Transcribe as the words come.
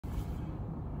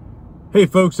Hey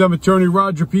folks, I'm attorney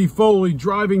Roger P. Foley,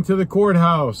 driving to the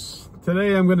courthouse.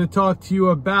 Today I'm going to talk to you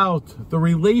about the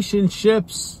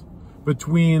relationships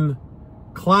between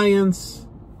clients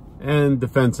and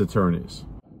defense attorneys.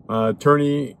 An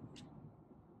attorney's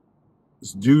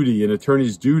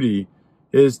duty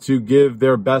is to give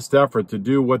their best effort to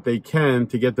do what they can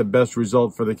to get the best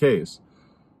result for the case.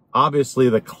 Obviously,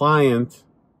 the client,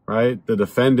 right, the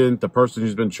defendant, the person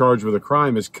who's been charged with a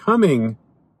crime is coming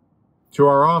to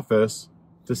our office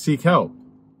to seek help.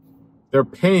 They're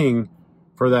paying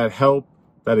for that help,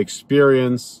 that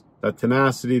experience, that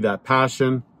tenacity, that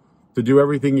passion, to do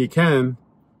everything you can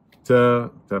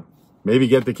to maybe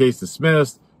get the case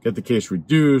dismissed, get the case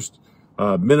reduced,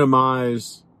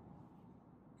 minimize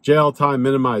jail time,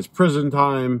 minimize prison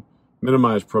time,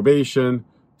 minimize probation,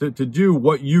 to do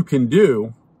what you can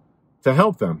do to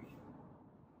help them.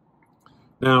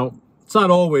 Now, it's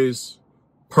not always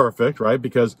perfect, right?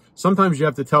 Because sometimes you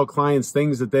have to tell clients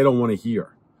things that they don't want to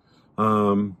hear.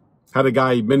 Had a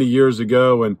guy many years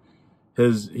ago, and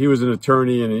he was an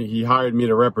attorney, and he hired me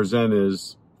to represent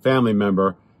his family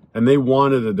member, and they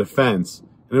wanted a defense.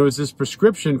 And it was this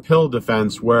prescription pill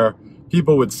defense where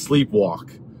people would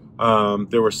sleepwalk.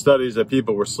 There were studies that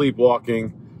people were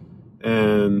sleepwalking,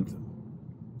 and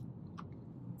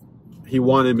he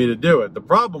wanted me to do it. The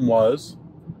problem was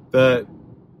that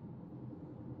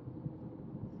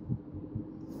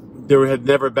there had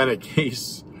never been a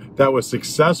case that was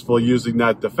successful using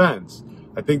that defense.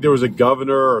 I think there was a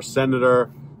governor or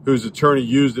senator whose attorney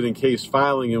used it in case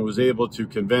filing and was able to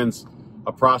convince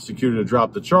a prosecutor to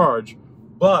drop the charge,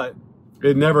 but it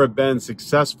had never been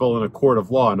successful in a court of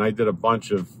law. And I did a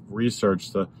bunch of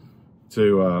research to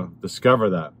discover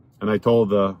that. And I told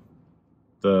the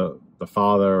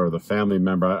father or the family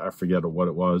member, I forget what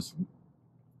it was,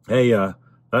 hey,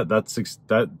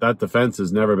 that defense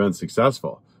has never been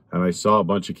successful. And I saw a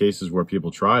bunch of cases where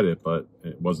people tried it, but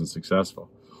it wasn't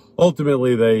successful.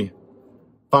 Ultimately, they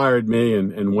fired me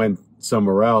and went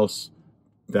somewhere else.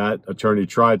 That attorney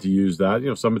tried to use that. You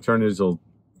know, some attorneys will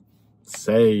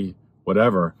say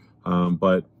whatever,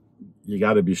 but you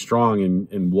got to be strong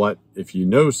in what, if you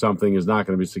know something is not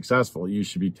going to be successful, you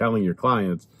should be telling your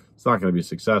clients it's not going to be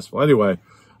successful. Anyway,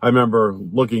 I remember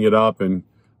looking it up and,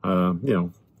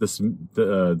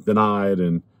 denied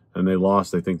and they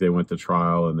lost. I think they went to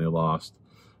trial and they lost.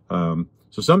 So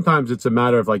sometimes it's a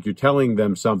matter of like you're telling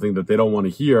them something that they don't want to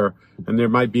hear, and there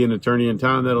might be an attorney in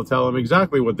town that'll tell them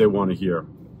exactly what they want to hear.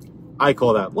 I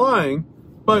call that lying,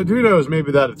 but who knows,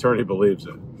 maybe that attorney believes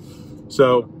it.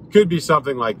 So could be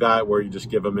something like that where you just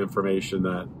give them information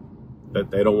that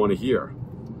they don't want to hear.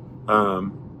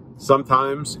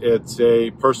 Sometimes it's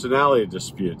a personality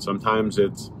dispute. Sometimes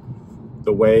it's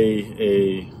the way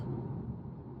a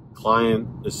client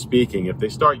is speaking. If they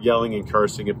start yelling and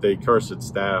cursing, if they curse at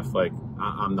staff, like,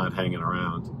 I'm not hanging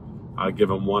around. I give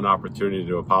them one opportunity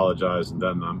to apologize, and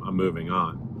then I'm moving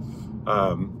on.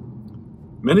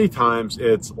 Many times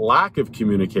it's lack of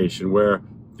communication where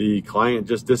the client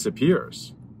just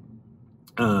disappears.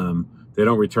 They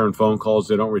don't return phone calls,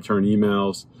 they don't return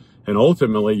emails, and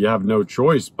ultimately you have no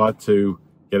choice but to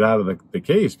get out of the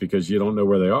case because you don't know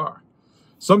where they are.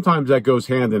 Sometimes that goes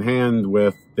hand in hand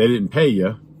with they didn't pay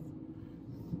you.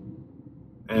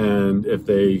 And if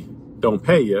they don't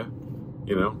pay you,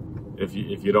 if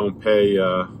you don't pay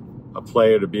a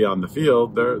player to be on the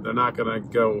field, they're not going to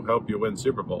go help you win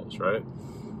Super Bowls, right?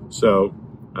 So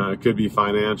it could be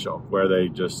financial, where they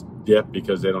just dip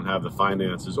because they don't have the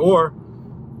finances, or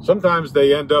sometimes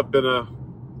they end up in a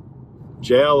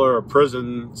jail or a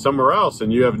prison somewhere else,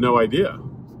 and you have no idea.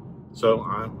 So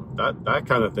that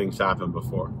kind of things happen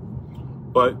before.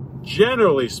 But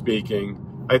generally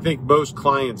speaking, I think most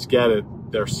clients get it.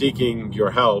 They're seeking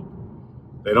your help.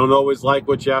 They don't always like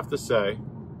what you have to say,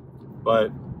 but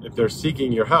if they're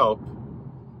seeking your help,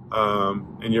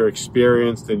 and you're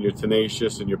experienced and you're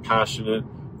tenacious and you're passionate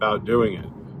about doing it,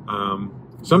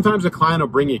 sometimes a client will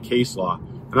bring you case law.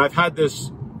 And I've had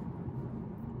this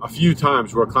a few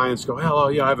times where clients go, oh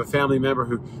yeah, I have a family member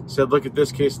who said, look at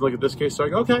this case and look at this case. So I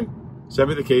go, okay, send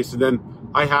me the case. And then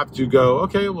I have to go,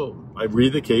 okay, well, I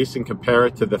read the case and compare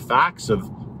it to the facts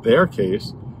of their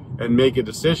case and make a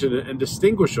decision and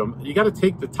distinguish them. You got to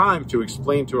take the time to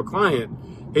explain to a client,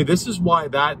 hey, this is why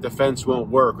that defense won't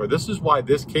work, or this is why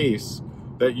this case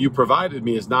that you provided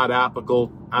me is not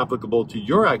applicable to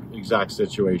your exact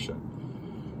situation.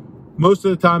 Most of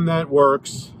the time that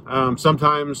works.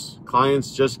 Sometimes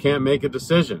clients just can't make a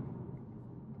decision,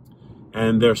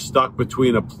 and they're stuck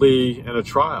between a plea and a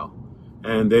trial,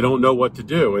 and they don't know what to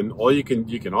do. And all you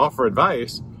can offer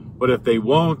advice, but if they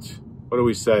won't, what do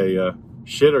we say?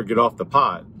 Shit or get off the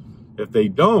pot. If they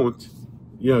don't,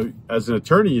 as an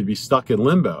attorney, you'd be stuck in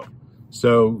limbo.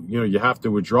 So, you have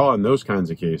to withdraw in those kinds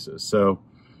of cases. So,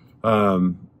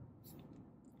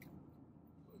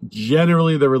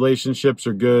 generally the relationships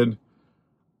are good.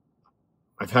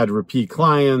 I've had repeat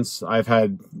clients. I've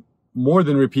had more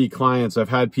than repeat clients. I've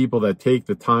had people that take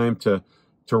the time to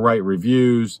write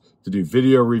reviews, to do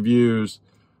video reviews.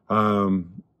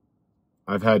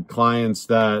 I've had clients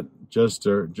that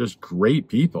are just great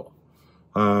people.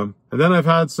 And then I've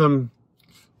had some,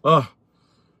 where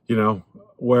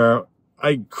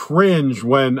I cringe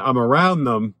when I'm around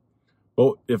them.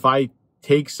 But if I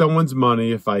take someone's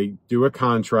money, if I do a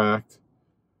contract,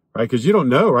 right? Because you don't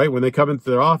know, right? When they come into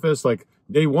their office, like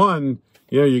day one,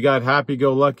 you got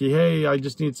happy-go-lucky, hey, I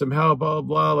just need some help, blah,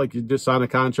 blah, like you just sign a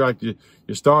contract, you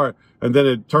start, and then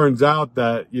it turns out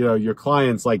that, your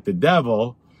client's like the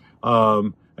devil,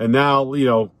 and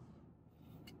now,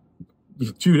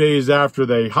 2 days after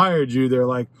they hired you, they're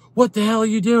like, what the hell are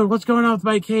you doing? What's going on with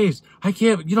my case?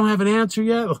 You don't have an answer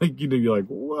yet? Like, you're like,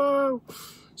 whoa.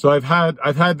 So I've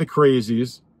had the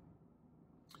crazies.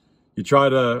 You try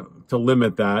to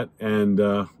limit that, and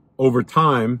over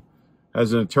time,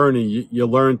 as an attorney, you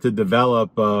learn to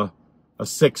develop a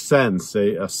sixth sense,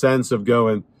 a sense of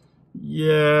going,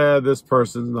 yeah, this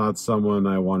person's not someone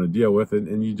I want to deal with,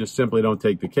 and you just simply don't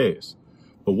take the case.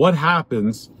 But what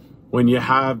happens when you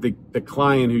have the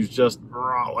client who's just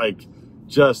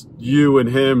you and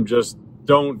him just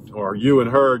don't, or you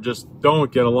and her just don't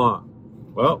get along?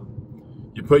 Well,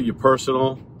 you put your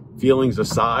personal feelings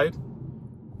aside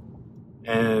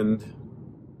and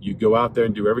you go out there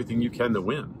and do everything you can to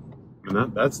win.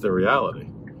 And that's the reality.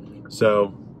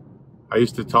 So I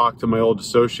used to talk to my old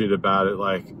associate about it,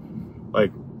 like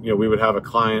we would have a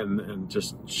client and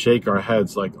just shake our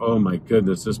heads like, oh my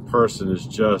goodness, this person is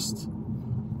just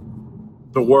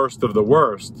the worst of the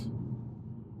worst.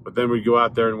 But then we go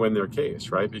out there and win their case,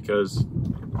 right? Because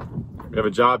we have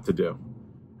a job to do.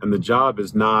 And the job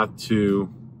is not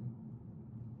you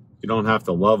don't have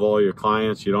to love all your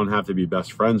clients. You don't have to be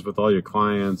best friends with all your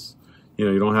clients.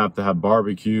 You don't have to have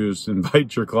barbecues,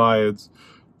 invite your clients.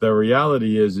 The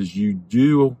reality is you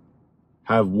do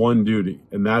have one duty,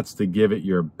 and that's to give it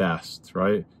your best,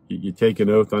 right? You take an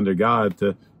oath under God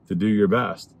to do your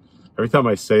best. Every time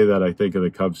I say that, I think of the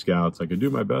Cub Scouts. Like, I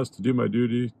do my best to do my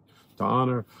duty, to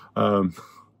honor. I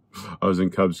was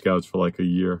in Cub Scouts for like a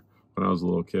year when I was a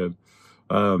little kid.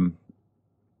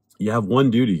 You have one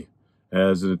duty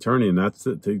as an attorney, and that's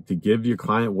to give your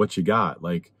client what you got.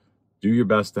 Like, do your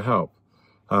best to help.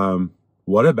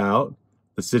 What about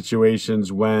the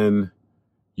situations when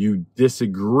you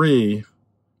disagree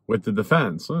with the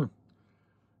defense?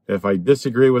 If I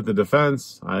disagree with the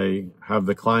defense, I have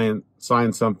the client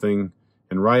sign something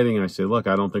in writing. I say, look,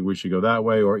 I don't think we should go that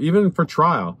way. Or even for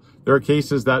trial, there are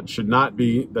cases that should not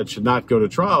go to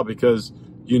trial because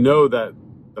that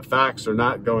the facts are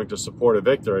not going to support a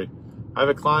victory. I have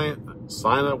a client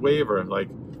sign a waiver like,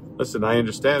 listen, I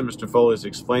understand Mr. Foley has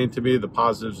explained to me the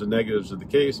positives and negatives of the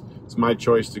case. It's my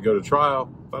choice to go to trial.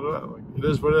 It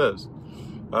is what it is.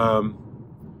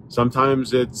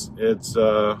 Sometimes it's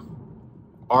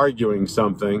arguing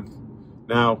something.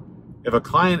 Now, if a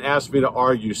client asks me to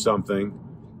argue something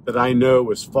that I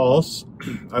know is false,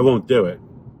 I won't do it.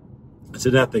 It's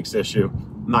an ethics issue.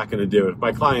 I'm not going to do it. If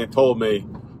my client told me,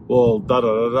 well,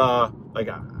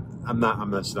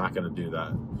 I'm just not going to do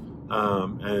that.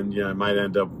 I might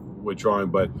end up withdrawing,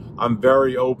 but I'm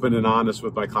very open and honest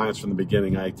with my clients from the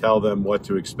beginning. I tell them what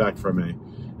to expect from me,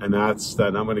 and that's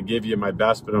that I'm going to give you my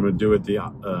best, but I'm going to do it the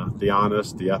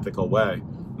honest, the ethical way.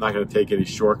 I'm not going to take any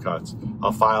shortcuts.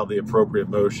 I'll file the appropriate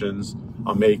motions.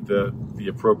 I'll make the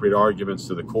appropriate arguments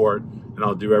to the court, and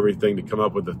I'll do everything to come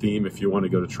up with a theme if you want to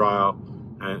go to trial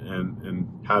and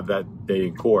have that day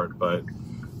in court. But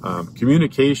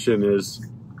communication is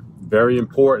very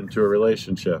important to a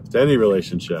relationship, to any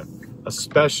relationship,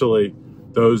 especially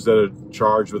those that are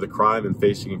charged with a crime and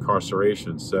facing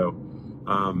incarceration. So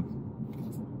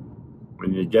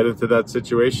when you get into that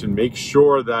situation, make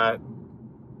sure that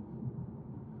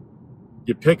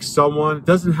you pick someone. It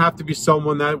doesn't have to be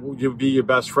someone that will be your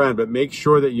best friend, but make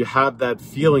sure that you have that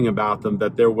feeling about them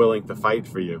that they're willing to fight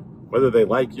for you, whether they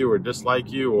like you or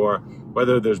dislike you, or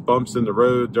whether there's bumps in the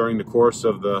road during the course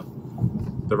of the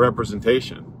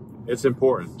representation. It's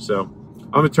important. So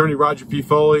I'm attorney Roger P.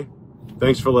 Foley.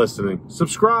 Thanks for listening.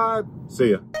 Subscribe.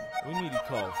 See ya. We need to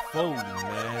call Foley,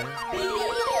 man.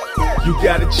 You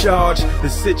gotta charge, the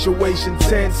situation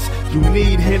tense. You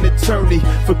need an attorney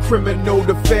for criminal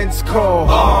defense. Call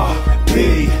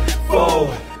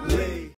RP4.